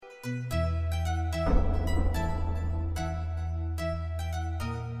Hello,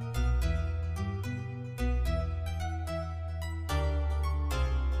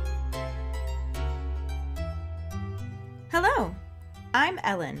 I'm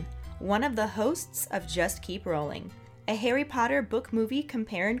Ellen, one of the hosts of Just Keep Rolling, a Harry Potter book movie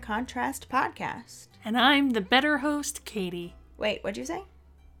compare and contrast podcast. And I'm the better host, Katie. Wait, what'd you say?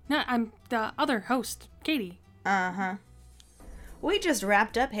 No, I'm the other host, Katie. Uh-huh. We just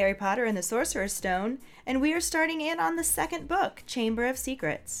wrapped up Harry Potter and the Sorcerer's Stone, and we are starting in on the second book, Chamber of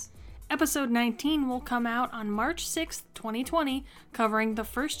Secrets. Episode 19 will come out on March 6th, 2020, covering the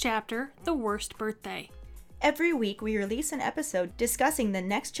first chapter, The Worst Birthday. Every week we release an episode discussing the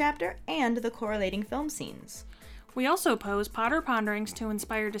next chapter and the correlating film scenes. We also pose Potter Ponderings to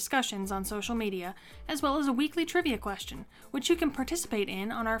inspire discussions on social media, as well as a weekly trivia question, which you can participate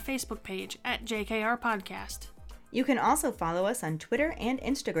in on our Facebook page at JKR Podcast. You can also follow us on Twitter and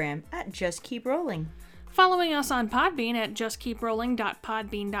Instagram at Just Keep Rolling. Following us on Podbean at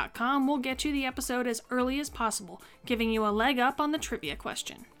justkeeprolling.podbean.com will get you the episode as early as possible, giving you a leg up on the trivia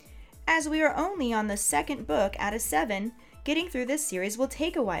question. As we are only on the second book out of 7, getting through this series will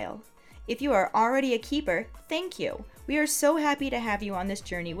take a while. If you are already a keeper, thank you. We are so happy to have you on this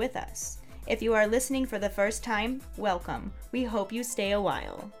journey with us. If you are listening for the first time, welcome. We hope you stay a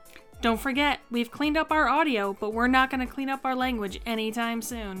while. Don't forget, we've cleaned up our audio, but we're not going to clean up our language anytime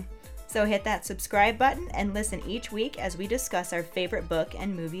soon. So hit that subscribe button and listen each week as we discuss our favorite book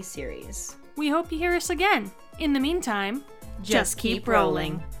and movie series. We hope you hear us again. In the meantime, just keep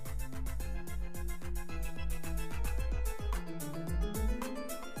rolling.